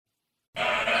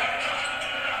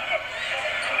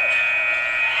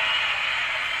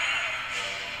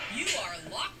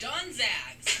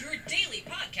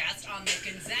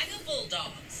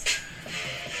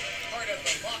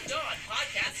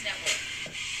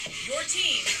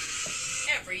team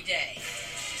every day.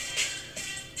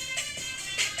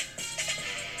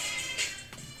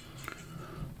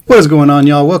 What is going on,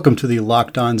 y'all? Welcome to the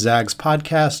Locked On Zags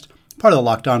podcast, part of the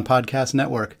Locked On Podcast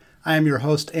Network. I am your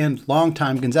host and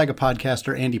longtime Gonzaga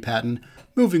podcaster, Andy Patton,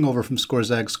 moving over from Score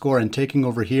Zags Score and taking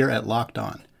over here at Locked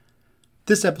On.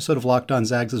 This episode of Locked On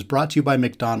Zags is brought to you by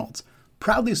McDonald's,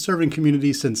 proudly serving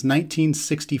communities since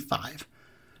 1965.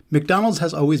 McDonald's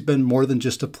has always been more than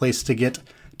just a place to get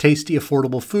tasty,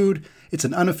 affordable food. It's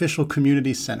an unofficial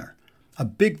community center. A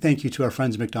big thank you to our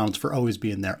friends at McDonald's for always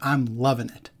being there. I'm loving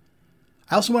it.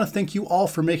 I also want to thank you all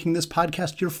for making this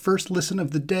podcast your first listen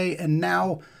of the day, and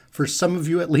now, for some of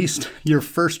you at least, your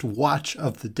first watch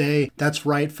of the day. That's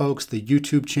right, folks, the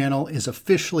YouTube channel is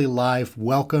officially live.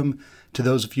 Welcome to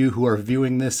those of you who are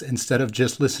viewing this instead of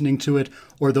just listening to it,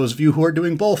 or those of you who are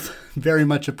doing both. Very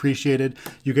much appreciated.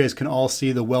 You guys can all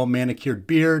see the well-manicured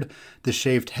beard, the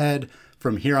shaved head.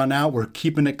 From here on out, we're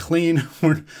keeping it clean.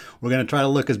 We're going to try to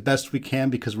look as best we can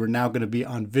because we're now going to be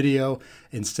on video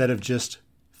instead of just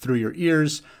through your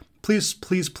ears. Please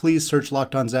search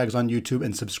Locked On Zags on YouTube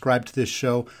and subscribe to this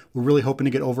show. We're really hoping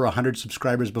to get over 100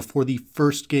 subscribers before the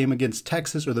first game against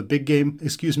Texas, or the big game,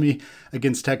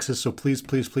 against Texas. So please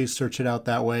search it out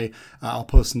that way. I'll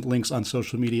post links on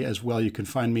social media as well. You can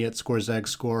find me at Score Zags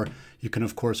Score. You can,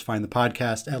 of course, find the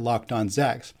podcast at Locked On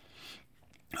Zags.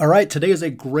 All right, today is a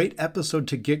great episode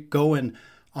to get going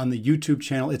on the YouTube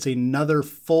channel. It's another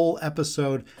full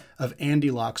episode of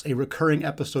Andy Locks, a recurring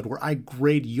episode where I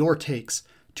grade your takes.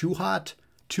 Too hot,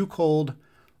 too cold,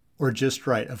 or just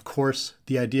right. Of course,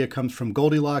 the idea comes from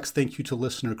Goldilocks. Thank you to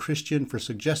listener Christian for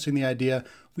suggesting the idea.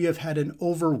 We have had an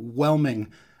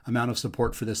overwhelming amount of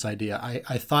support for this idea.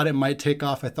 I thought it might take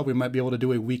off. I thought we might be able to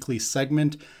do a weekly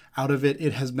segment out of it.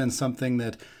 It has been something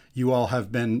that you all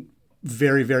have been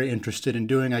very, very interested in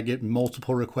doing. I get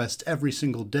multiple requests every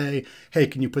single day. Hey,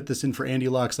 can you put this in for Andy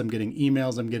Locks? I'm getting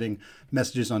emails. I'm getting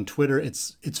messages on Twitter.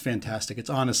 It's fantastic. It's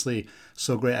honestly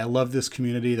so great. I love this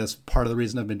community. That's part of the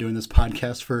reason I've been doing this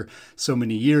podcast for so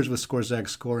many years with Score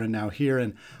Zags Score and now here.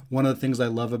 And one of the things I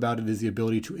love about it is the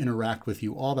ability to interact with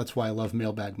you all. That's why I love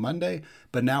Mailbag Monday.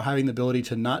 But now having the ability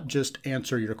to not just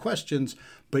answer your questions,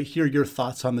 but hear your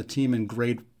thoughts on the team and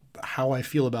grade how I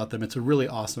feel about them. It's a really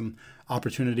awesome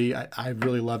opportunity. I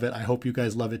really love it. I hope you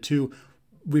guys love it too.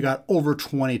 We got over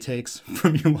 20 takes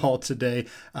from you all today,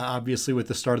 obviously with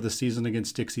the start of the season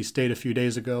against Dixie State a few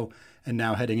days ago, and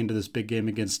now heading into this big game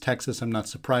against Texas. I'm not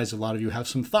surprised a lot of you have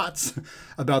some thoughts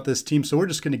about this team, so we're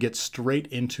just going to get straight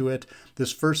into it.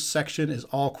 This first section is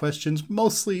all questions.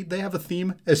 Mostly they have a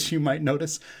theme, as you might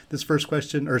notice. This first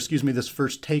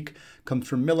take comes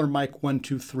from Miller Mike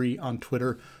 123 on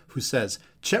Twitter, who says,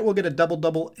 Chet will get a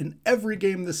double-double in every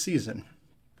game this season.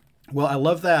 Well, I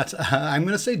love that. I'm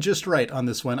going to say just right on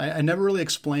this one. I never really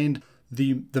explained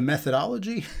the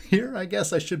methodology here. I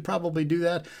guess I should probably do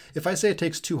that. If I say it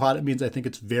takes too hot, it means I think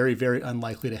it's very, very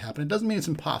unlikely to happen. It doesn't mean it's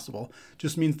impossible. It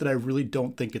just means that I really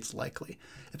don't think it's likely.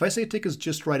 If I say a take is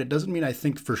just right, it doesn't mean I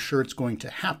think for sure it's going to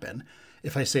happen.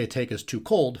 If I say a take is too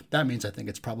cold, that means I think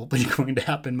it's probably going to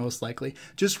happen most likely.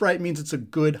 Just right means it's a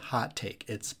good hot take.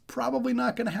 It's probably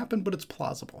not going to happen, but it's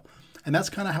plausible. And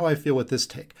that's kind of how I feel with this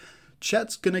take.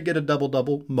 Chet's going to get a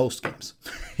double-double most games.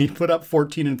 He put up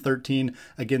 14 and 13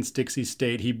 against Dixie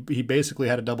State. He basically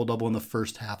had a double-double in the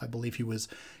first half. I believe he was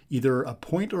either a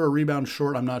point or a rebound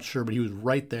short. I'm not sure, but he was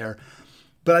right there.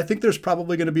 But I think there's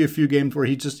probably going to be a few games where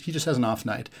he just has an off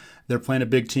night. They're playing a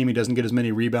big team. He doesn't get as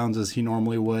many rebounds as he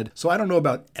normally would. So I don't know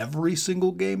about every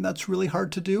single game. That's really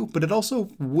hard to do, but it also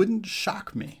wouldn't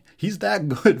shock me. He's that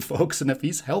good, folks. And if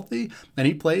he's healthy and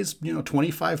he plays,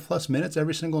 25 plus minutes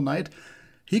every single night,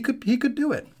 he could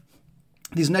do it.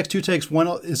 These next two takes, one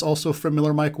is also from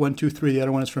Miller Mike 123. The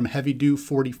other one is from Heavy Dew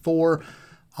 44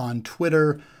 on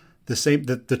Twitter.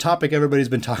 The topic everybody's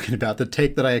been talking about, the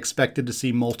take that I expected to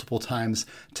see multiple times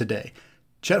today.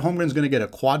 Chet Holmgren's going to get a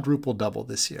quadruple double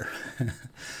this year.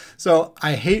 So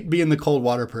I hate being the cold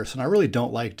water person. I really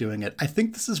don't like doing it. I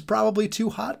think this is probably too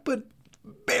hot, but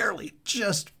barely,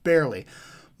 just barely.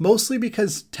 Mostly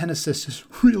because 10 assists is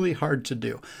really hard to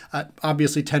do.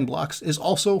 Obviously, 10 blocks is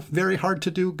also very hard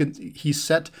to do. He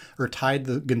tied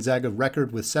the Gonzaga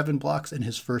record with 7 blocks in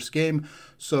his first game.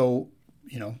 So,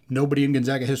 nobody in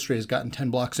Gonzaga history has gotten 10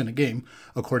 blocks in a game,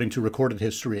 according to recorded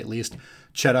history at least.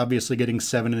 Chet obviously getting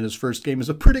 7 in his first game is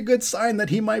a pretty good sign that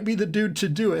he might be the dude to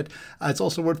do it. It's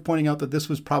also worth pointing out that this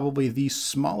was probably the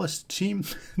smallest team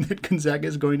that Gonzaga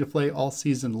is going to play all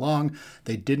season long.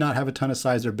 They did not have a ton of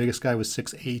size. Their biggest guy was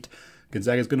 6'8".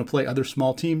 Gonzaga is going to play other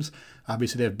small teams.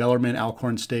 Obviously, they have Bellarmine,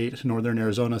 Alcorn State, Northern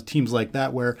Arizona, teams like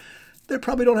that where They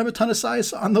probably don't have a ton of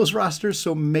size on those rosters,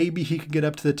 so maybe he could get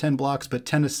up to the 10 blocks, but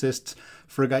 10 assists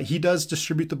for a guy. He does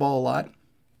distribute the ball a lot.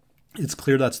 It's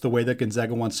clear that's the way that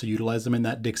Gonzaga wants to utilize him in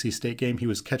that Dixie State game. He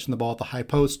was catching the ball at the high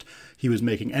post. He was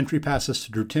making entry passes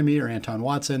to Drew Timme or Anton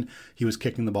Watson. He was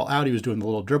kicking the ball out. He was doing the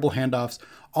little dribble handoffs.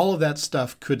 All of that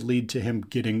stuff could lead to him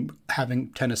having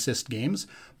 10 assist games,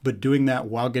 but doing that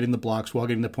while getting the blocks, while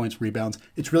getting the points, rebounds,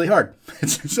 it's really hard.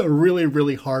 It's a really,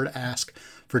 really hard ask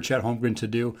for Chet Holmgren to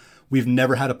do. We've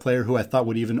never had a player who I thought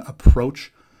would even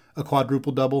approach a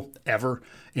quadruple double ever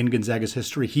in Gonzaga's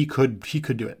history. He could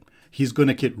do it. He's going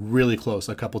to get really close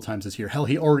a couple times this year. Hell,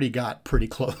 he already got pretty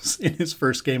close in his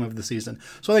first game of the season.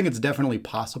 So I think it's definitely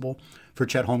possible for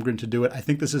Chet Holmgren to do it. I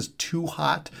think this is too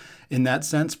hot in that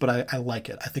sense, but I like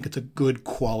it. I think it's a good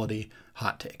quality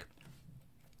hot take.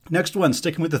 Next one,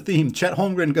 sticking with the theme, Chet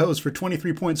Holmgren goes for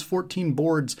 23 points, 14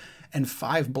 boards, and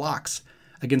 5 blocks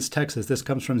against Texas. This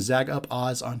comes from Zag Up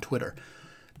Oz on Twitter.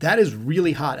 That is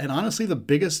really hot. And honestly,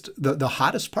 the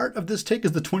hottest part of this take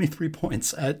is the 23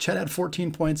 points. Chet had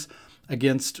 14 points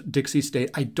against Dixie State.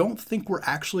 I don't think we're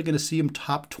actually going to see him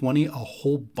top 20 a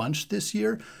whole bunch this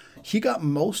year. He got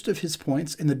most of his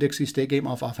points in the Dixie State game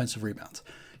off offensive rebounds.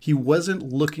 He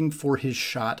wasn't looking for his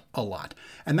shot a lot.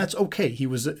 And that's okay. He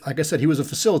was, like I said, he was a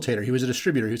facilitator. He was a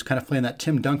distributor. He was kind of playing that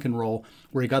Tim Duncan role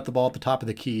where he got the ball at the top of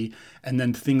the key and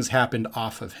then things happened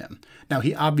off of him. Now,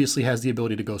 he obviously has the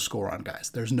ability to go score on guys.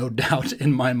 There's no doubt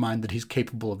in my mind that he's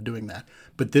capable of doing that.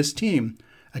 But this team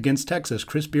against Texas,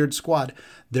 Chris Beard's squad,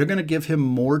 they're going to give him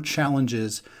more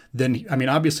challenges than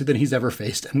he's ever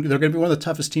faced. And they're going to be one of the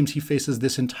toughest teams he faces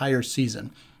this entire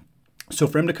season. So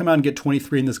for him to come out and get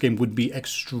 23 in this game would be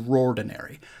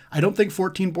extraordinary. I don't think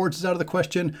 14 boards is out of the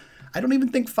question. I don't even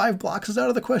think 5 blocks is out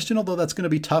of the question, although that's going to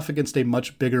be tough against a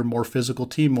much bigger, more physical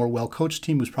team, more well-coached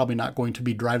team who's probably not going to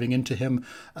be driving into him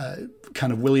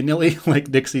kind of willy-nilly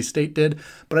like Dixie State did.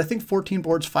 But I think 14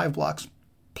 boards, 5 blocks,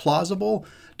 plausible.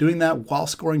 Doing that while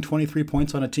scoring 23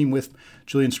 points on a team with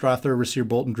Julian Strother, Rasir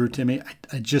Bolton, Drew Timme,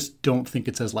 I just don't think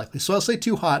it's as likely. So I'll say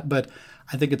too hot, but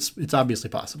I think it's obviously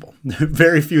possible.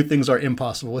 Very few things are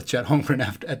impossible with Chet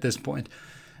Holmgren at this point.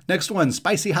 Next one,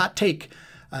 spicy hot take,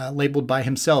 labeled by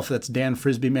himself. That's Dan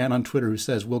Frisbee Man on Twitter, who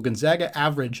says, will Gonzaga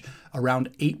average around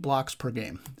 8 blocks per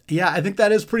game? Yeah, I think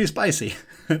that is pretty spicy.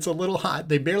 It's a little hot.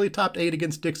 They barely topped 8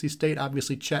 against Dixie State.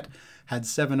 Obviously, Chet had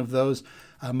 7 of those.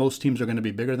 Most teams are going to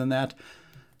be bigger than that.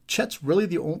 Chet's really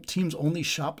the team's only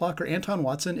shot blocker. Anton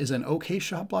Watson is an okay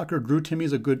shot blocker. Drew Timme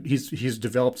is he's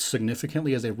developed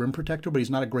significantly as a rim protector, but he's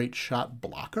not a great shot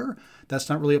blocker. That's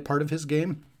not really a part of his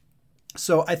game.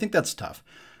 So I think that's tough.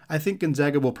 I think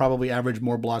Gonzaga will probably average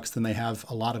more blocks than they have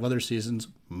a lot of other seasons,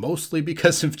 mostly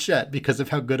because of Chet, because of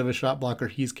how good of a shot blocker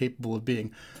he's capable of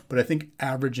being. But I think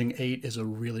averaging 8 is a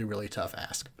really, really tough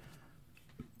ask.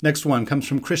 Next one comes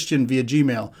from Christian via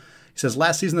Gmail. He says,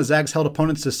 last season the Zags held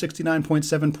opponents to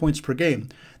 69.7 points per game.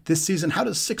 This season, how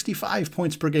does 65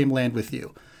 points per game land with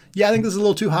you? Yeah, I think this is a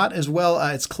little too hot as well.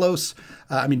 It's close.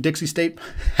 Dixie State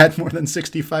had more than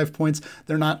 65 points.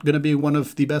 They're not going to be one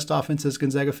of the best offenses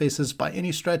Gonzaga faces by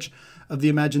any stretch of the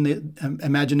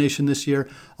imagination this year.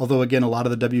 Although, again, a lot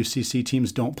of the WCC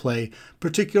teams don't play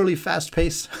particularly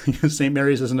fast-paced. St.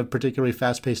 Mary's isn't a particularly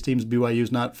fast-paced team.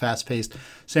 BYU's not fast-paced.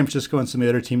 San Francisco and some of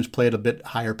the other teams play at a bit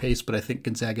higher pace, but I think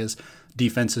Gonzaga's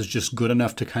defense is just good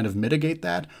enough to kind of mitigate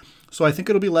that. So I think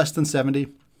it'll be less than 70.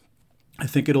 I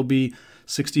think it'll be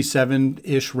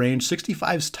 67-ish range.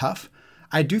 65's tough.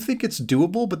 I do think it's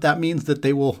doable, but that means that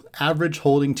they will average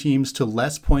holding teams to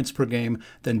less points per game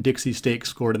than Dixie State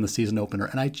scored in the season opener.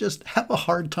 And I just have a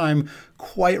hard time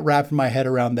quite wrapping my head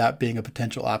around that being a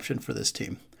potential option for this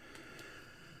team.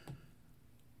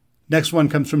 Next one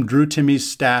comes from Drew Timme's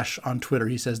Stash on Twitter.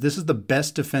 He says, this is the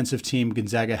best defensive team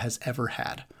Gonzaga has ever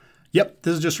had. Yep,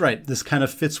 this is just right. This kind of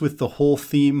fits with the whole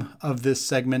theme of this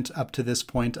segment up to this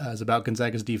point. It's about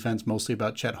Gonzaga's defense, mostly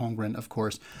about Chet Holmgren, of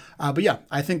course. But yeah,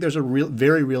 I think there's a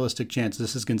very realistic chance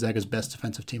this is Gonzaga's best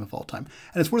defensive team of all time.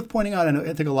 And it's worth pointing out,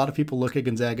 I think a lot of people look at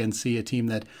Gonzaga and see a team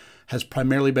that has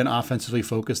primarily been offensively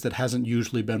focused, that hasn't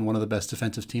usually been one of the best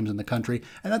defensive teams in the country.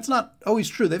 And that's not always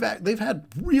true. They've had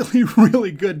really,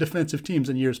 really good defensive teams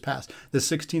in years past. The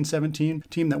 16-17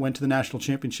 team that went to the national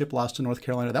championship, lost to North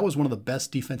Carolina, that was one of the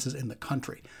best defenses in the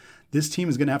country. This team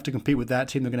is going to have to compete with that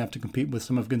team. They're going to have to compete with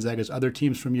some of Gonzaga's other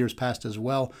teams from years past as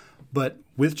well. But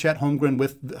with Chet Holmgren,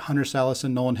 with Hunter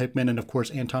Salison, Nolan Hickman, and of course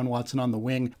Anton Watson on the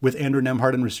wing, with Andrew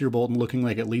Nembhard and Rasir Bolton looking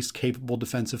like at least capable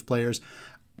defensive players,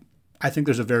 I think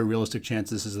there's a very realistic chance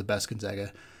this is the best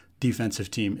Gonzaga defensive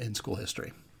team in school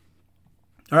history.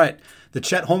 All right, the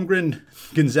Chet Holmgren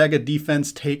Gonzaga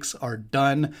defense takes are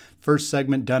done. First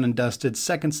segment done and dusted.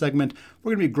 Second segment,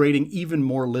 we're going to be grading even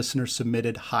more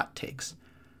listener-submitted hot takes.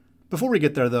 Before we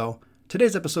get there, though,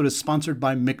 today's episode is sponsored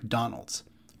by McDonald's,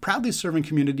 proudly serving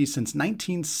communities since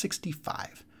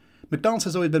 1965. McDonald's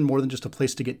has always been more than just a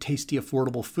place to get tasty,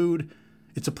 affordable food.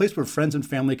 It's a place where friends and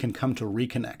family can come to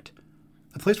reconnect.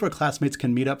 A place where classmates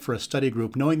can meet up for a study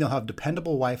group knowing they'll have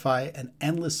dependable Wi-Fi and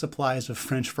endless supplies of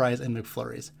French fries and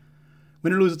McFlurries.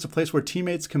 Win or lose, it's a place where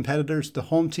teammates, competitors, the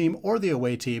home team, or the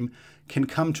away team can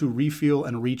come to refuel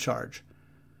and recharge.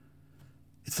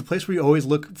 It's the place where you always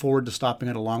look forward to stopping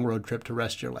at a long road trip to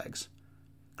rest your legs.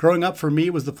 Growing up, for me,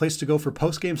 it was the place to go for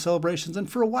post-game celebrations, and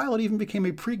for a while it even became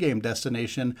a pre-game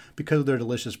destination because of their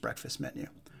delicious breakfast menu.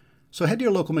 So head to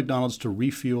your local McDonald's to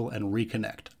refuel and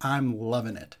reconnect. I'm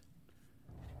loving it.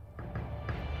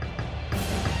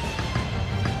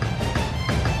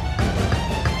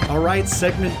 All right,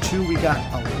 segment 2, we got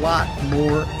a lot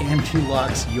more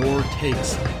Anti-Locks Your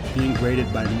Takes being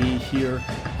graded by me here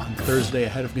on Thursday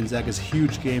ahead of Gonzaga's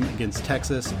huge game against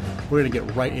Texas. We're going to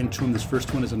get right into them. This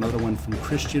first one is another one from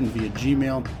Christian via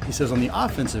Gmail. He says, on the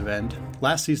offensive end,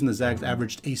 last season the Zags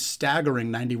averaged a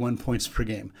staggering 91 points per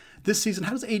game. This season,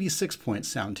 how does 86 points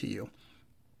sound to you?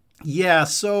 Yeah,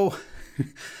 so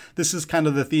this is kind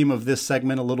of the theme of this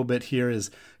segment a little bit here is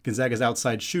Gonzaga's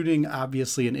outside shooting,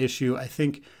 obviously an issue. I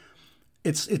think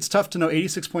it's tough to know.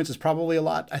 86 points is probably a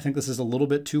lot. I think this is a little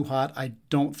bit too hot. I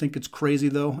don't think it's crazy,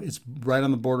 though. It's right on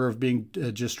the border of being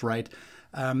just right.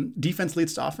 Defense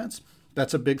leads to offense.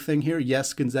 That's a big thing here.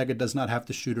 Yes, Gonzaga does not have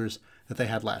the shooters that they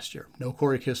had last year. No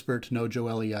Corey Kispert, no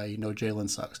Joel Ayayi, no Jalen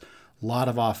Suggs. A lot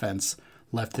of offense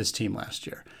left this team last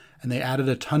year. And they added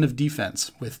a ton of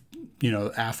defense with,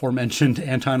 aforementioned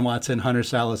Anton Watson, Hunter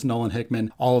Salas, Nolan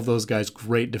Hickman, all of those guys,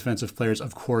 great defensive players.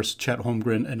 Of course, Chet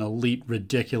Holmgren, an elite,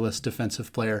 ridiculous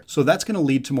defensive player. So that's going to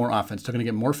lead to more offense. They're going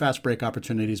to get more fast break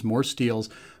opportunities, more steals,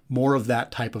 more of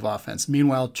that type of offense.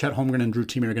 Meanwhile, Chet Holmgren and Drew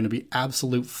Timme are going to be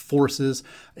absolute forces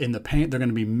in the paint. They're going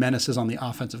to be menaces on the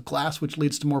offensive glass, which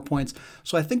leads to more points.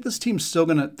 So I think this team's still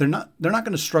going to, they're not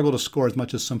going to struggle to score as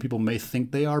much as some people may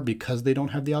think they are because they don't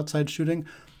have the outside shooting.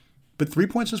 But 3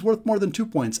 points is worth more than 2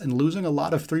 points, and losing a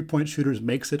lot of 3-point shooters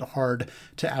makes it hard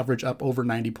to average up over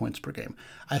 90 points per game.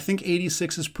 I think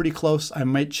 86 is pretty close. I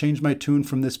might change my tune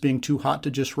from this being too hot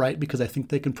to just right because I think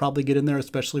they can probably get in there,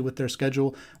 especially with their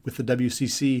schedule, with the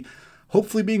WCC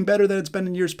hopefully being better than it's been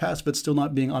in years past, but still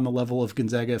not being on the level of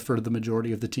Gonzaga for the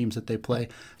majority of the teams that they play.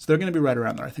 So they're going to be right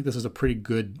around there. I think this is a pretty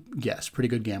good guess, pretty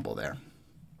good gamble there.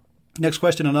 Next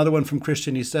question, another one from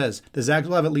Christian. He says, the Zags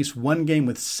will have at least one game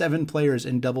with 7 players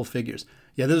in double figures.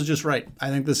 Yeah, this is just right. I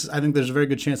think there's a very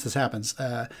good chance this happens.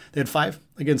 They had 5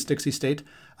 against Dixie State,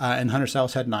 and Hunter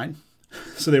Salas had 9.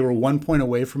 So they were 1 point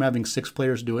away from having 6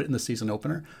 players do it in the season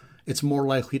opener. It's more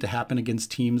likely to happen against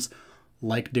teams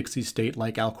like Dixie State,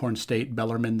 like Alcorn State,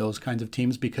 Bellarmine, those kinds of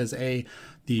teams, because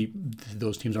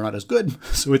those teams are not as good.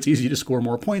 So it's easy to score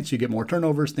more points. You get more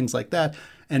turnovers, things like that.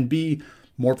 And B,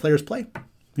 more players play.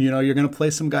 You're going to play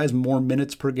some guys more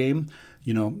minutes per game.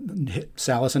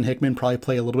 Salas and Hickman probably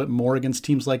play a little bit more against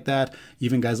teams like that.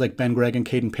 Even guys like Ben Gregg and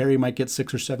Caden Perry might get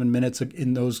 6 or 7 minutes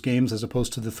in those games as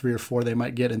opposed to the 3 or 4 they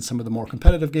might get in some of the more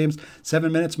competitive games. 7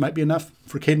 minutes might be enough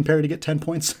for Caden Perry to get 10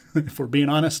 points, if we're being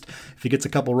honest. If he gets a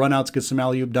couple runouts, gets some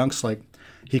alley-oop dunks,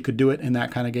 he could do it in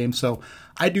that kind of game. So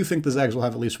I do think the Zags will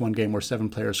have at least one game where 7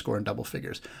 players score in double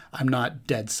figures. I'm not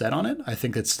dead set on it. I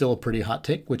think it's still a pretty hot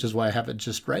take, which is why I have it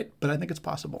just right, but I think it's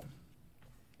possible.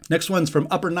 Next one's from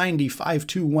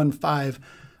Upper905215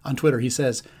 on Twitter. He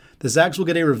says, the Zags will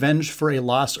get a revenge for a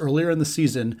loss earlier in the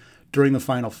season during the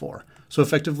Final Four. So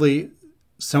effectively,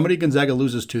 somebody Gonzaga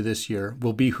loses to this year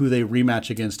will be who they rematch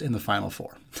against in the Final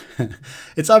Four.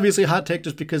 It's obviously a hot take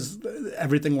just because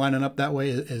everything lining up that way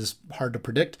is hard to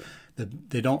predict.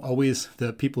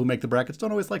 The people who make the brackets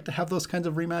don't always like to have those kinds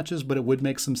of rematches, but it would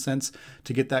make some sense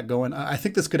to get that going. I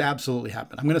think this could absolutely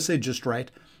happen. I'm going to say just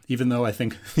right, even though I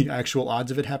think the actual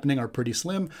odds of it happening are pretty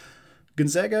slim.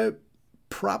 Gonzaga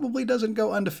probably doesn't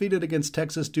go undefeated against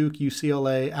Texas, Duke,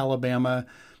 UCLA, Alabama,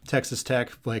 Texas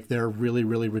Tech, their really,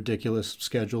 really ridiculous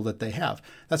schedule that they have.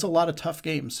 That's a lot of tough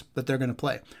games that they're going to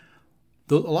play.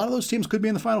 A lot of those teams could be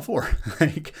in the Final Four.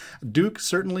 Duke,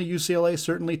 certainly. UCLA,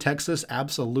 certainly. Texas,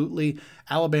 absolutely.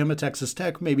 Alabama, Texas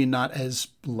Tech, maybe not as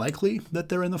likely that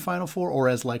they're in the Final Four or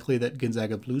as likely that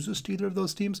Gonzaga loses to either of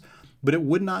those teams. But it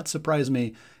would not surprise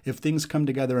me if things come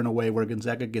together in a way where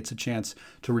Gonzaga gets a chance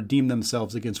to redeem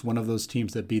themselves against one of those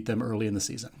teams that beat them early in the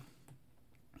season.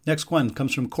 Next one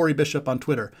comes from Corey Bishop on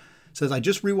Twitter. It says, I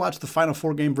just rewatched the Final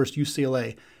Four game versus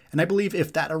UCLA, and I believe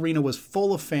if that arena was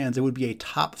full of fans, it would be a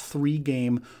top 3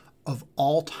 game of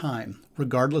all time,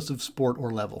 regardless of sport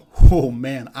or level. Oh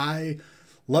man, I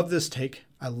love this take.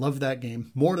 I love that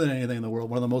game more than anything in the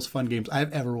world. One of the most fun games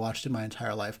I've ever watched in my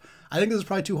entire life. I think this is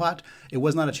probably too hot. It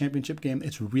was not a championship game.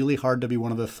 It's really hard to be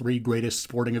one of the 3 greatest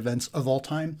sporting events of all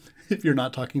time if you're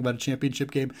not talking about a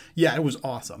championship game. Yeah, it was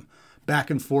awesome.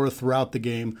 Back and forth throughout the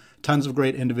game. Tons of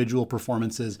great individual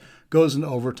performances. Goes into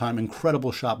overtime.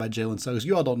 Incredible shot by Jalen Suggs.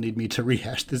 You all don't need me to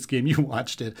rehash this game. You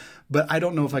watched it. But I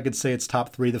don't know if I could say it's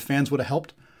top 3. The fans would have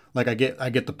helped. Like I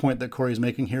get the point that Corey's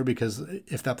making here, because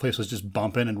if that place was just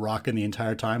bumping and rocking the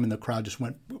entire time and the crowd just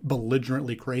went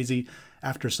belligerently crazy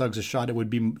after Suggs' shot, it would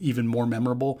be even more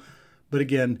memorable. But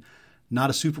again, not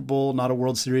a Super Bowl, not a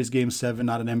World Series Game 7,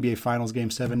 not an NBA Finals Game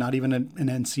 7, not even an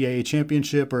NCAA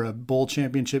championship or a bowl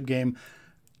championship game.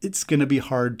 It's going to be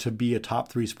hard to be a top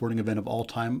 3 sporting event of all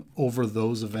time over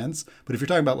those events. But if you're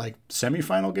talking about like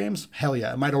semifinal games, hell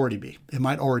yeah, it might already be. It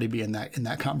might already be in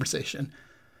that conversation.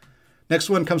 Next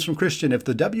one comes from Christian. If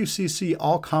the WCC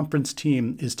all-conference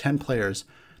team is 10 players,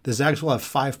 the Zags will have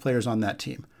 5 players on that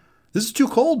team. This is too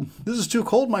cold. This is too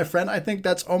cold, my friend. I think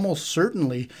that's almost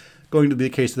certainly going to be the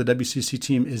case that the WCC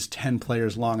team is 10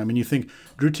 players long. I mean, you think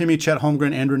Drew Timme, Chet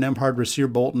Holmgren, Andrew Nembhard, Rasir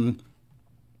Bolton,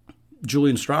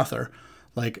 Julian Strother.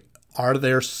 Like, are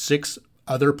there 6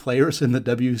 other players in the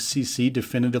WCC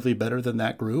definitively better than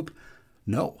that group?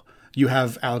 No. You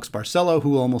have Alex Barcelo,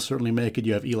 who will almost certainly make it.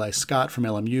 You have Eli Scott from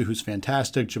LMU, who's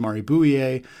fantastic. Jamari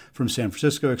Bouye from San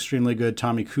Francisco, extremely good.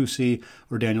 Tommy Kusi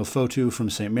or Daniel Fotu from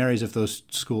St. Mary's. If those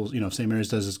schools, if St. Mary's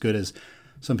does as good as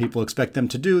some people expect them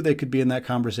to do, they could be in that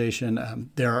conversation.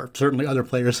 There are certainly other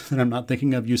players that I'm not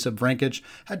thinking of. Yusuf Vrankic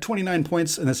had 29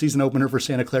 points in the season opener for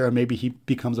Santa Clara. Maybe he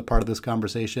becomes a part of this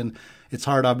conversation. It's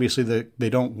hard, obviously, that they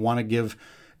don't want to give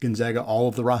Gonzaga all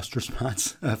of the roster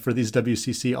spots for these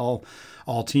WCC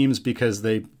all teams, because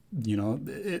they,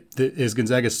 is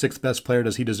Gonzaga's 6th best player,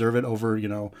 does he deserve it over,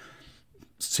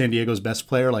 San Diego's best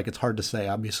player? Like, it's hard to say.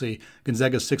 Obviously,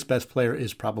 Gonzaga's 6th best player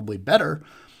is probably better,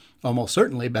 almost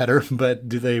certainly better, but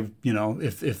do they,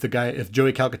 if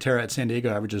Joey Calcaterra at San Diego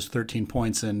averages 13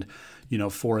 points and,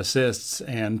 4 assists,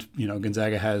 and,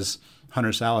 Gonzaga has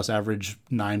Hunter Salas average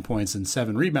 9 points and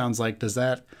 7 rebounds, like,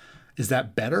 is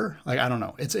that better? Like, I don't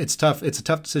know. It's tough. It's a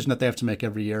tough decision that they have to make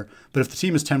every year. But if the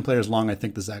team is 10 players long, I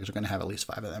think the Zags are going to have at least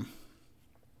 5 of them.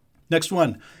 Next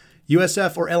one,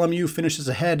 USF or LMU finishes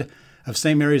ahead of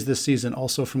St. Mary's this season,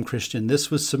 also from Christian. This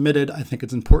was submitted, I think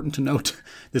it's important to note,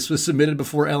 this was submitted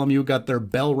before LMU got their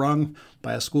bell rung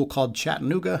by a school called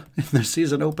Chattanooga in their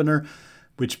season opener,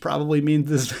 which probably means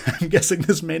this, I'm guessing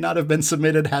this may not have been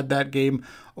submitted had that game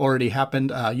already happened.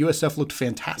 USF looked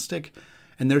fantastic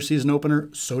in their season opener.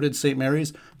 So did St.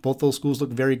 Mary's. Both those schools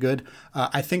look very good.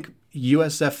 I think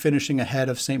USF finishing ahead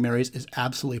of St. Mary's is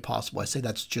absolutely possible. I say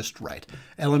that's just right.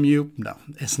 LMU, no,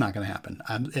 it's not going to happen.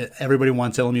 Everybody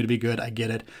wants LMU to be good. I get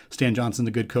it. Stan Johnson's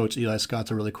a good coach. Eli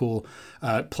Scott's a really cool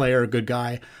player, a good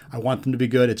guy. I want them to be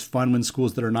good. It's fun when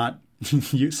schools that are not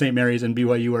St. Mary's and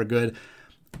BYU are good.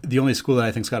 The only school that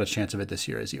I think's got a chance of it this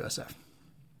year is USF.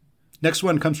 Next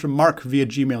one comes from Mark via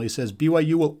Gmail. He says,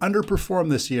 BYU will underperform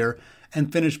this year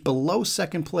and finish below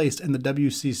second place in the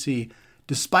WCC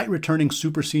despite returning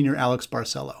super senior Alex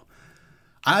Barcelo.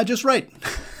 Just right.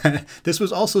 This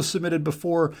was also submitted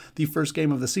before the first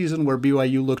game of the season, where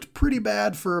BYU looked pretty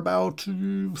bad for about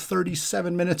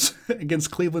 37 minutes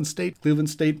against Cleveland State.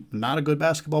 Cleveland State, not a good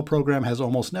basketball program, has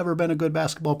almost never been a good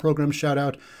basketball program. Shout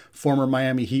out former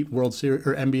Miami Heat World Series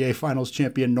or NBA Finals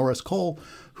champion Norris Cole,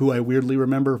 who I weirdly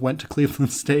remember went to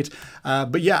Cleveland State.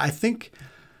 But yeah, I think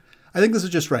this is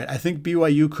just right. I think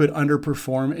BYU could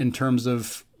underperform in terms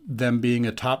of them being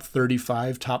a top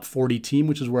 35, top 40 team,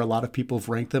 which is where a lot of people have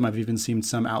ranked them. I've even seen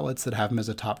some outlets that have them as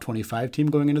a top 25 team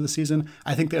going into the season.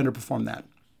 I think they underperform that.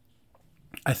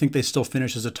 I think they still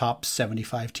finish as a top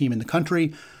 75 team in the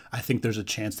country. I think there's a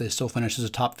chance they still finish as a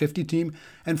top 50 team.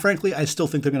 And frankly, I still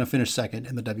think they're going to finish second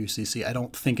in the WCC. I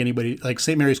don't think anybody, like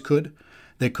St. Mary's could.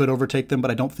 They could overtake them, but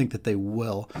I don't think that they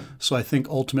will. So I think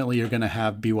ultimately you're going to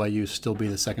have BYU still be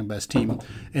the second best team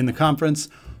in the conference.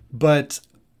 But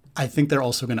I think they're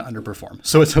also going to underperform.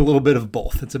 So it's a little bit of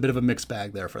both. It's a bit of a mixed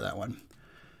bag there for that one.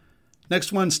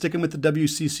 Next one, sticking with the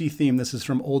WCC theme. This is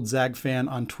from Old Zag Fan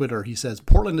on Twitter. He says,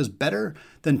 Portland is better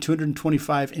than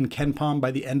 225 in KenPom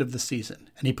by the end of the season.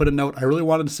 And he put a note, I really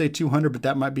wanted to say 200, but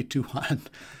that might be too hot.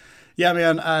 Yeah,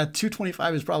 man,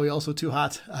 225 is probably also too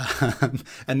hot.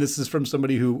 And this is from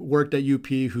somebody who worked at UP,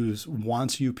 who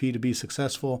wants UP to be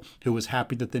successful, who was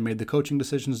happy that they made the coaching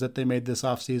decisions that they made this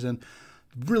offseason.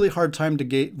 Really hard team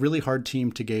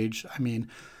to gauge. I mean,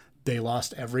 they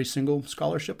lost every single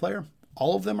scholarship player.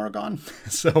 all of them are gone.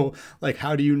 So, like,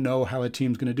 how do you know how a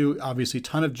team's going to do? Obviously,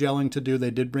 ton of gelling to do.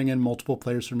 They did bring in multiple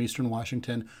players from Eastern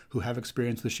Washington who have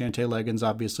experience with Shante Leggins,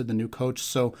 obviously the new coach.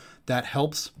 So that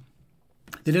helps.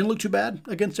 They didn't look too bad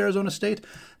against Arizona State.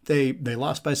 They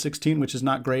lost by 16, which is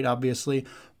not great, obviously,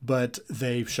 but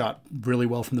they shot really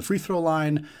well from the free throw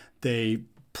line. They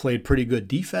played pretty good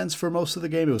defense for most of the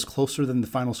game. It was closer than the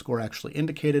final score actually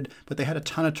indicated, but they had a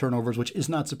ton of turnovers, which is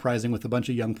not surprising with a bunch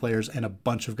of young players and a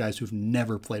bunch of guys who've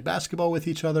never played basketball with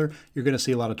each other. You're going to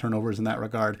see a lot of turnovers in that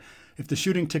regard. If the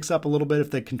shooting ticks up a little bit, if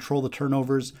they control the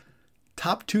turnovers,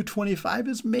 top 225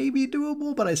 is maybe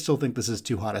doable, but I still think this is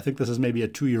too hot. I think this is maybe a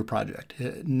 2-year project.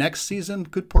 Next season,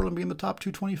 could Portland be in the top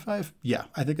 225? Yeah,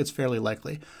 I think it's fairly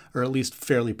likely, or at least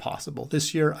fairly possible.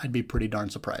 This year, I'd be pretty darn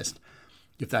surprised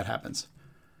if that happens.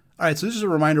 All right, so this is a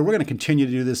reminder. We're going to continue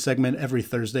to do this segment every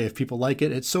Thursday if people like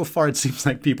it. So far, it seems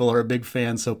like people are a big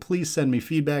fan, so please send me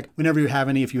feedback whenever you have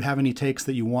any. If you have any takes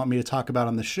that you want me to talk about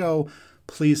on the show,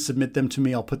 please submit them to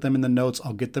me. I'll put them in the notes.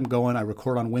 I'll get them going. I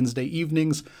record on Wednesday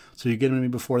evenings, so you get them to me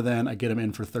before then. I get them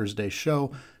in for Thursday's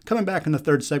show. Coming back in the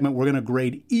third segment, we're going to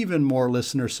grade even more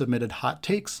listener-submitted hot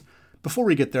takes. Before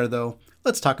we get there, though,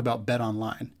 let's talk about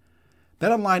BetOnline.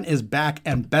 BetOnline is back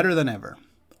and better than ever.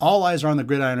 All eyes are on the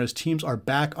gridiron as teams are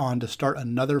back on to start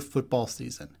another football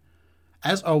season.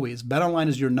 As always, BetOnline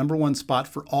is your number one spot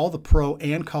for all the pro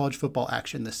and college football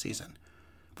action this season.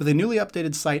 With a newly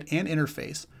updated site and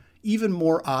interface, even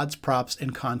more odds, props,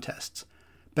 and contests,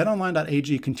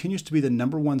 BetOnline.ag continues to be the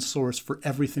number one source for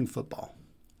everything football.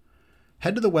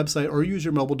 Head to the website or use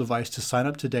your mobile device to sign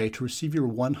up today to receive your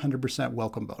 100%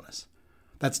 welcome bonus.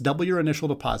 That's double your initial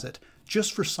deposit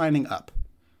just for signing up.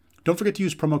 Don't forget to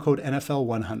use promo code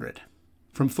NFL100.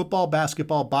 From football,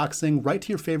 basketball, boxing, right to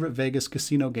your favorite Vegas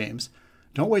casino games,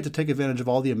 don't wait to take advantage of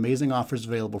all the amazing offers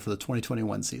available for the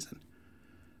 2021 season.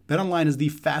 BetOnline is the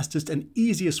fastest and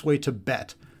easiest way to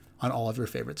bet on all of your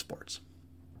favorite sports.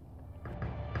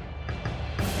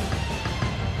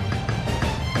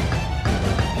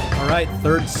 All right,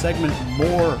 third segment,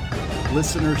 more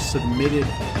listener-submitted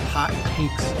hot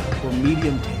takes or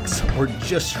medium takes or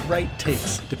just right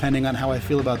takes, depending on how I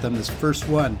feel about them. This first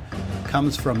one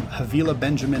comes from Havila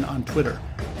Benjamin on Twitter.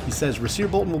 He says,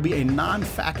 Rasir Bolton will be a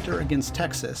non-factor against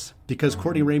Texas because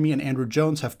Courtney Ramey and Andrew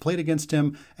Jones have played against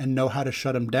him and know how to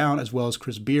shut him down, as well as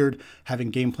Chris Beard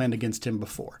having game planned against him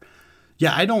before.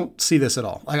 Yeah, I don't see this at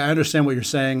all. I understand what you're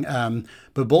saying,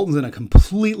 but Bolton's in a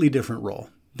completely different role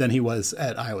than he was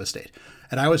at Iowa State.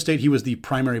 At Iowa State, he was the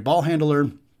primary ball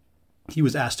handler. He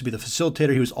was asked to be the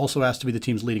facilitator. He was also asked to be the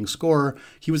team's leading scorer.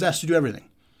 He was asked to do everything.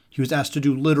 He was asked to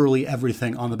do literally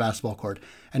everything on the basketball court.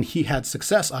 And he had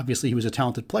success. Obviously, he was a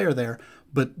talented player there,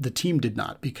 but the team did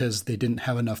not because they didn't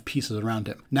have enough pieces around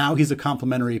him. Now he's a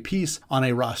complementary piece on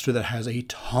a roster that has a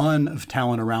ton of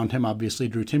talent around him. Obviously,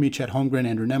 Drew Timme, Chet Holmgren,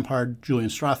 Andrew Nembhard, Julian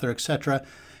Strawther, etc.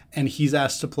 And he's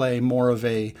asked to play more of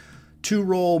a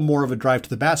two-role, more of a drive to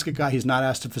the basket guy. He's not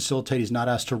asked to facilitate. He's not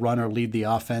asked to run or lead the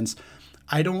offense.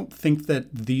 I don't think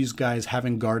that these guys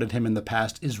having guarded him in the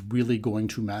past is really going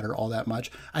to matter all that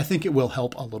much. I think it will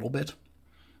help a little bit.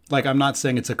 Like, I'm not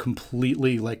saying it's a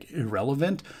completely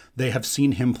irrelevant. They have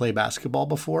seen him play basketball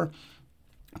before.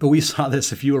 But we saw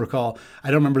this, if you recall, I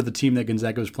don't remember the team that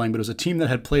Gonzaga was playing, but it was a team that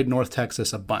had played North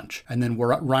Texas a bunch. And then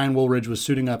Ryan Woolridge was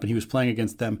suiting up and he was playing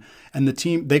against them. And the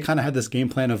team, they kind of had this game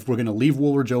plan of, we're going to leave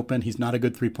Woolridge open. He's not a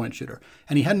good three-point shooter.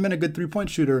 And he hadn't been a good three-point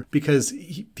shooter because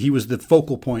he was the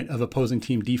focal point of opposing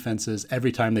team defenses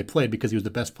every time they played because he was the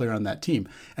best player on that team.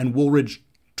 And Woolridge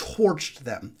torched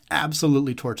them,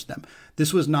 absolutely torched them.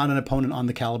 This was not an opponent on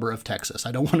the caliber of Texas.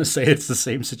 I don't want to say it's the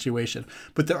same situation,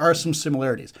 but there are some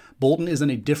similarities. Bolton is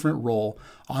in a different role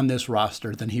on this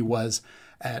roster than he was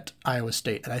at Iowa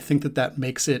State. And I think that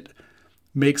makes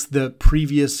the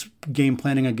previous game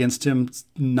planning against him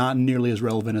not nearly as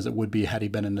relevant as it would be had he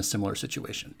been in a similar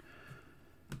situation.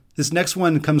 This next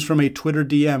one comes from a Twitter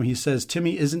DM. He says,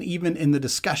 Timme isn't even in the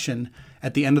discussion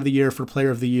at the end of the year for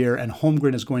Player of the Year, and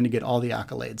Holmgren is going to get all the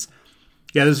accolades.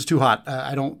 Yeah, this is too hot.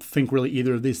 I don't think really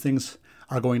either of these things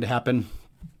are going to happen.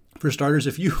 For starters,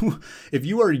 if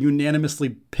you are unanimously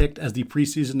picked as the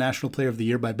preseason National Player of the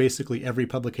Year by basically every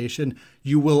publication,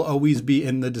 you will always be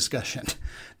in the discussion.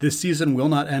 This season will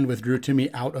not end with Drew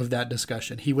Timme out of that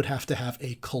discussion. He would have to have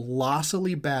a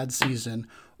colossally bad season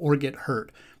or get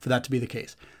hurt for that to be the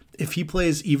case. If he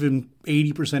plays even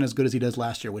 80% as good as he does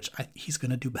last year, which he's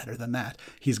going to do better than that,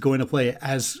 he's going to play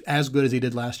as good as he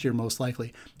did last year, most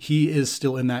likely. He is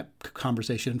still in that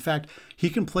conversation. In fact, he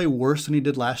can play worse than he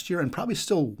did last year and probably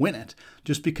still win it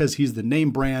just because he's the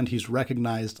name brand, he's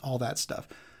recognized, all that stuff.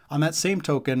 On that same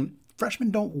token,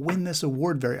 freshmen don't win this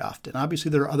award very often.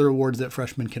 Obviously, there are other awards that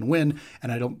freshmen can win,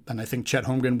 and I think Chet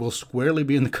Holmgren will squarely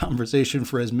be in the conversation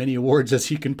for as many awards as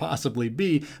he can possibly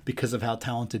be because of how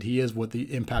talented he is, what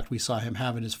the impact we saw him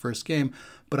have in his first game.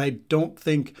 But I don't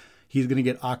think he's going to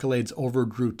get accolades over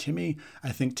Drew Timme.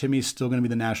 I think Timmy's still going to be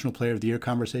the National Player of the Year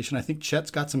conversation. I think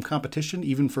Chet's got some competition,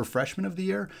 even for Freshman of the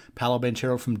Year. Paolo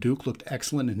Banchero from Duke looked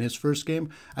excellent in his first game.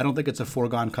 I don't think it's a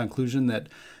foregone conclusion that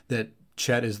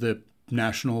Chet is the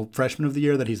National Freshman of the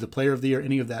Year, that he's the Player of the Year,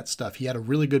 any of that stuff. He had a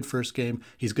really good first game.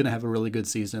 He's going to have a really good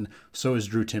season. So is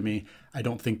Drew Timme. I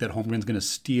don't think that Holmgren's going to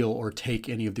steal or take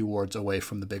any of the awards away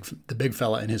from the big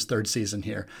fella in his third season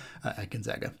here at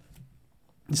Gonzaga.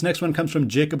 This next one comes from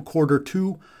Jacob Corder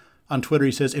 2 on Twitter.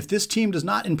 He says, if this team does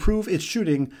not improve its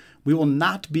shooting, we will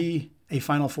not be a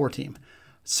Final Four team.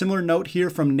 Similar note here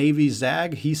from Navy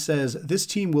Zag. He says, this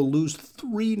team will lose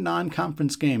 3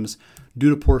 non-conference games due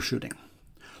to poor shooting.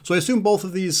 So I assume both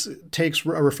of these takes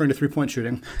are referring to three-point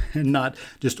shooting and not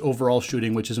just overall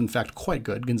shooting, which is in fact quite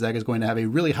good. Gonzaga is going to have a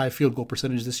really high field goal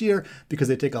percentage this year because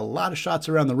they take a lot of shots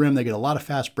around the rim. They get a lot of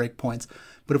fast break points.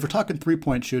 But if we're talking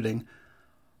three-point shooting,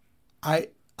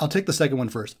 I'll take the second one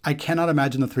first. I cannot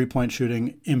imagine the three-point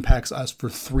shooting impacts us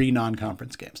for 3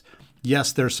 non-conference games.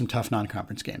 Yes, there's some tough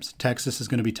non-conference games. Texas is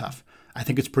going to be tough. I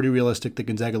think it's pretty realistic that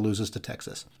Gonzaga loses to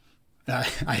Texas.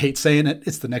 I hate saying it.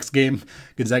 It's the next game.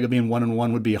 Gonzaga being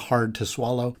 1-1 would be hard to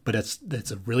swallow, but it's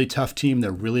a really tough team.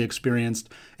 They're really experienced.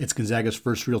 It's Gonzaga's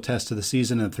first real test of the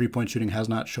season, and three-point shooting has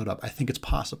not showed up. I think it's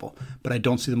possible, but I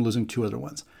don't see them losing 2 other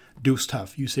ones. Duke's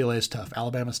tough. UCLA is tough.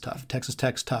 Alabama's tough. Texas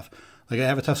Tech's tough. Like, I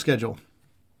have a tough schedule.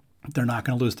 They're not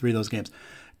going to lose 3 of those games.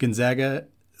 Gonzaga,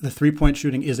 the three-point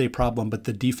shooting is a problem, but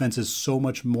the defense is so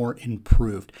much more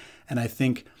improved. And I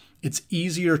think it's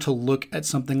easier to look at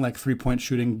something like three-point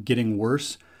shooting getting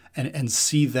worse and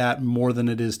see that more than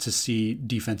it is to see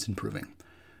defense improving.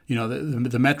 You know,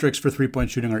 the metrics for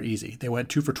three-point shooting are easy. They went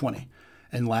 2 for 20.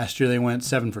 And last year they went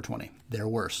 7 for 20. They're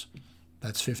worse.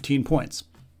 That's 15 points.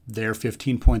 They're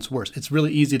 15 points worse. It's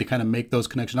really easy to kind of make those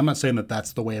connections. I'm not saying that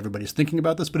that's the way everybody's thinking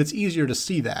about this, but it's easier to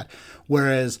see that.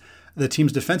 Whereas the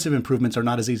team's defensive improvements are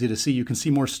not as easy to see. You can see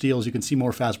more steals, you can see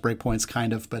more fast break points,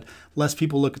 kind of, but less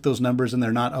people look at those numbers, and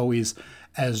they're not always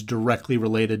as directly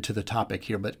related to the topic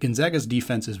here. But Gonzaga's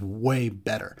defense is way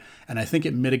better, and I think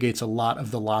it mitigates a lot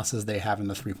of the losses they have in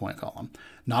the three-point column.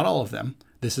 Not all of them.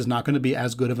 This is not going to be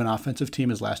as good of an offensive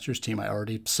team as last year's team. I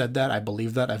already said that. I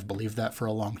believe that. I've believed that for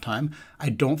a long time. I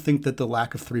don't think that the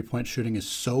lack of three-point shooting is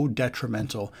so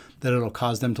detrimental that it'll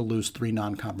cause them to lose 3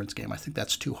 non-conference games. I think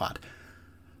that's too hot.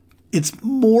 It's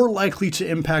more likely to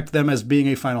impact them as being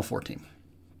a Final Four team.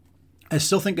 I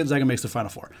still think Gonzaga makes the Final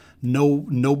Four.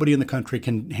 Nobody in the country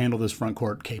can handle this front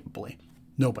court capably.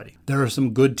 Nobody. There are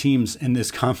some good teams in this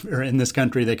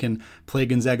country that can play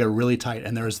Gonzaga really tight,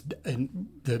 and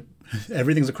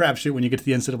everything's a crapshoot when you get to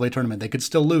the NCAA tournament. They could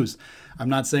still lose. I'm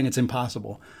not saying it's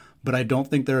impossible, but I don't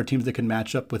think there are teams that can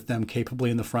match up with them capably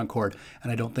in the front court,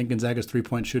 and I don't think Gonzaga's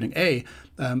three-point shooting.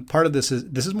 Part of this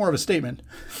is more of a statement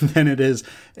than it is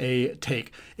a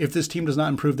take. If this team does not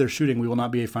improve their shooting, we will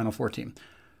not be a Final Four team.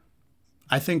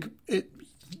 I think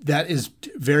that is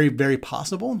very, very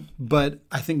possible, but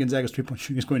I think Gonzaga's three-point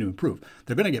shooting is going to improve.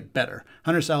 They're going to get better.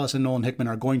 Hunter Salas and Nolan Hickman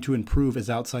are going to improve as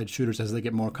outside shooters as they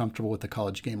get more comfortable with the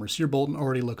college game. Rasir Bolton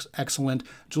already looks excellent.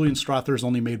 Julian Strother's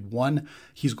only made 1.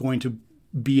 He's going to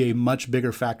be a much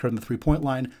bigger factor on the three-point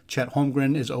line. Chet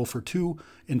Holmgren is 0 for 2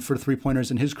 for three-pointers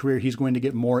in his career. He's going to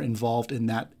get more involved in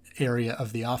that area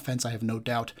of the offense. I have no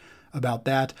doubt about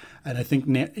that. And I think,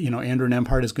 Andrew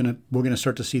Nembhard we're going to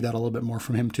start to see that a little bit more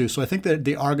from him too. So I think that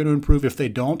they are going to improve. If they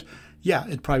don't,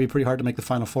 it'd probably be pretty hard to make the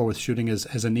Final Four with shooting as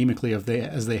anemically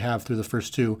as they have through the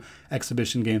first 2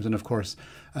 exhibition games and, of course,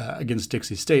 against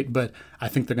Dixie State. But I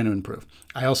think they're going to improve.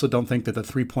 I also don't think that the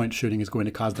three-point shooting is going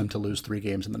to cause them to lose 3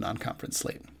 games in the non-conference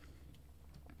slate.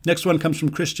 Next one comes from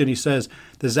Christian. He says,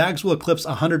 the Zags will eclipse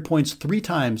 100 points 3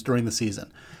 times during the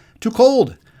season. Too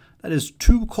cold. That is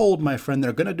too cold, my friend.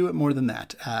 They're going to do it more than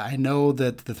that. I know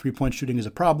that the three-point shooting is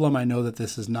a problem. I know that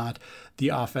this is not the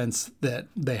offense that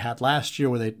they had last year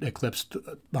where they eclipsed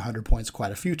 100 points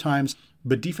quite a few times.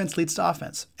 But defense leads to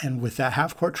offense. And with that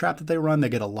half-court trap that they run, they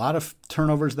get a lot of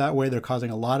turnovers that way. They're causing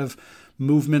a lot of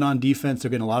movement on defense. They're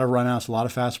getting a lot of runouts, a lot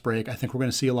of fast break. I think we're going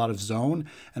to see a lot of zone.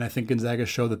 And I think Gonzaga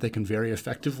showed that they can very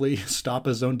effectively stop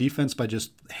a zone defense by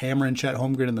just hammering Chet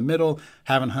Holmgren in the middle,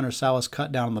 having Hunter Salas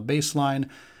cut down on the baseline.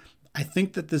 I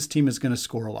think that this team is going to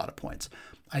score a lot of points.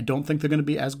 I don't think they're going to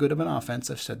be as good of an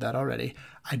offense. I've said that already.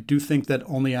 I do think that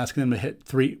only asking them to hit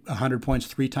 100 points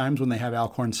 3 times when they have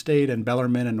Alcorn State and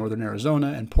Bellarmine and Northern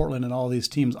Arizona and Portland and all these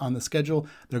teams on the schedule,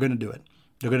 they're going to do it.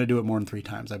 They're going to do it more than 3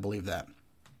 times. I believe that.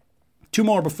 Two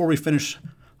more before we finish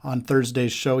on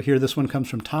Thursday's show here. This one comes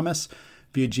from Thomas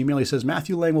via Gmail. He says,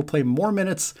 Matthew Lang will play more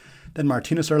minutes than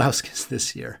Martynas Arlauskas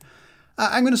this year.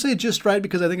 I'm going to say just right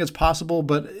because I think it's possible,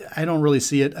 but I don't really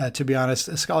see it, to be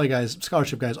honest.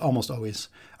 Scholarship guys almost always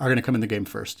are going to come in the game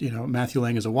first. Matthew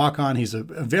Lang is a walk-on. He's a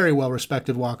very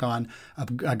well-respected walk-on,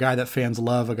 a guy that fans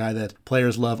love, a guy that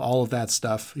players love, all of that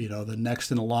stuff. The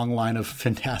next in a long line of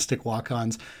fantastic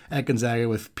walk-ons at Gonzaga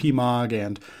with P-Mog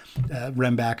and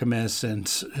Rem Bakamis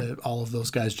and all of those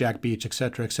guys, Jack Beach, et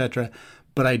cetera,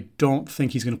 but I don't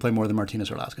think he's going to play more than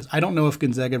Martynas Arlauskas. I don't know if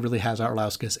Gonzaga really has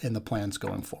Arlauskas in the plans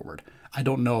going forward. I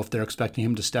don't know if they're expecting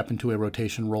him to step into a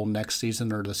rotation role next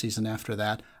season or the season after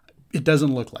that. It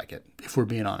doesn't look like it, if we're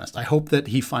being honest. I hope that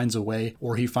he finds a way,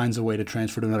 or he finds a way to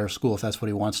transfer to another school if that's what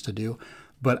he wants to do.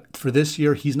 But for this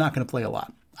year, he's not going to play a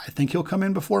lot. I think he'll come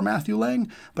in before Matthew Lang,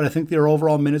 but I think their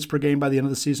overall minutes per game by the end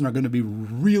of the season are going to be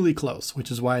really close, which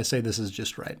is why I say this is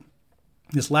just right.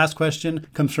 This last question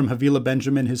comes from Havila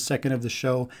Benjamin, his second of the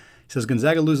show. He says,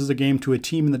 Gonzaga loses a game to a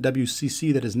team in the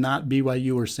WCC that is not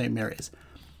BYU or St. Mary's.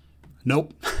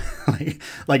 Nope.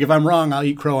 like if I'm wrong, I'll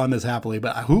eat crow on this happily.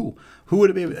 But who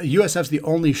would it be? USF's the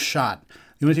only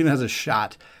team that has a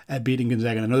shot at beating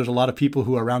Gonzaga. And I know there's a lot of people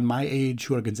who are around my age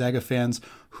who are Gonzaga fans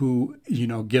who,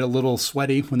 get a little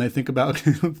sweaty when they think about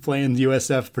playing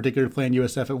USF, particularly playing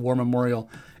USF at War Memorial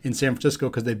in San Francisco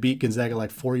because they beat Gonzaga like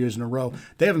 4 years in a row.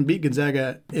 They haven't beat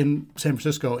Gonzaga in San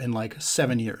Francisco in like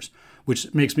 7 years,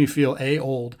 which makes me feel A,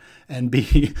 old, and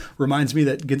B, reminds me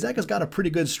that Gonzaga's got a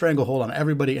pretty good stranglehold on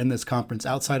everybody in this conference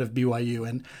outside of BYU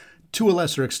and to a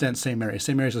lesser extent St. Mary's.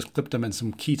 St. Mary's has clipped them in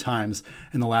some key times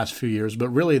in the last few years, but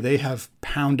really they have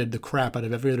pounded the crap out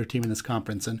of every other team in this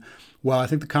conference. And while I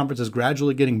think the conference is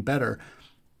gradually getting better,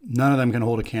 none of them can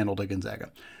hold a candle to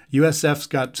Gonzaga. USF's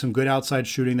got some good outside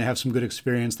shooting. They have some good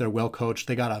experience. They're well coached.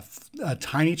 They got a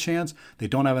tiny chance. They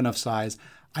don't have enough size.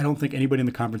 I don't think anybody in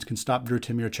the conference can stop Drew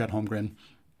Timme or Chet Holmgren.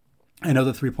 I know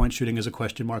the three-point shooting is a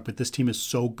question mark, but this team is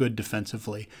so good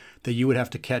defensively that you would have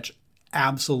to catch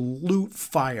absolute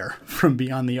fire from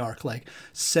beyond the arc, like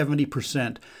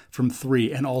 70% from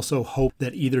three, and also hope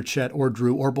that either Chet or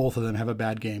Drew or both of them have a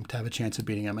bad game to have a chance of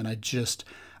beating them. And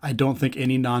I don't think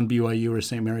any non-BYU or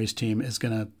St. Mary's team is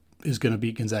going to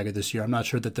beat Gonzaga this year. I'm not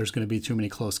sure that there's going to be too many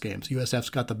close games. USF's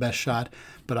got the best shot,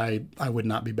 but I would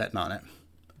not be betting on it.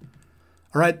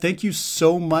 All right, thank you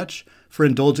so much for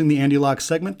indulging the Andy Locke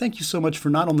segment. Thank you so much for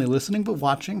not only listening, but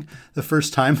watching the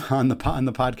first time on the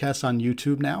podcast on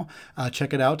YouTube now.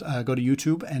 Check it out. Go to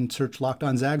YouTube and search Locked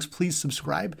On Zags. Please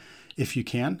subscribe if you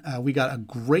can. We got a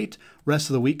great rest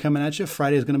of the week coming at you.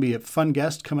 Friday is going to be a fun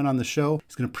guest coming on the show.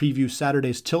 He's going to preview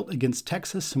Saturday's tilt against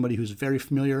Texas, somebody who's very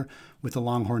familiar with the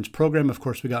Longhorns program. Of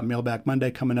course, we got Mailback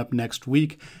Monday coming up next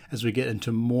week as we get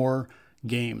into more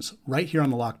games right here on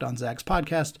the Locked On Zags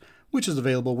podcast, which is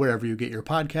available wherever you get your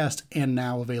podcast and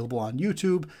now available on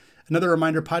YouTube. Another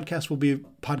reminder, podcast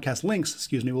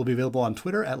links will be available on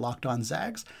Twitter at Locked On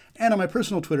Zags and on my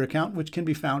personal Twitter account, which can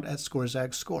be found at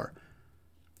ScoreZagsScore.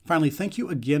 Finally, thank you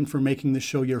again for making this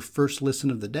show your first listen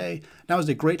of the day. Now is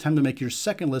a great time to make your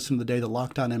second listen of the day, the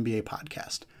Locked On NBA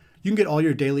podcast. You can get all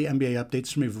your daily NBA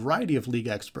updates from a variety of league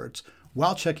experts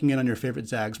while checking in on your favorite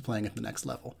Zags playing at the next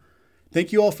level.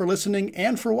 Thank you all for listening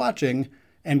and for watching,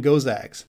 and go Zags.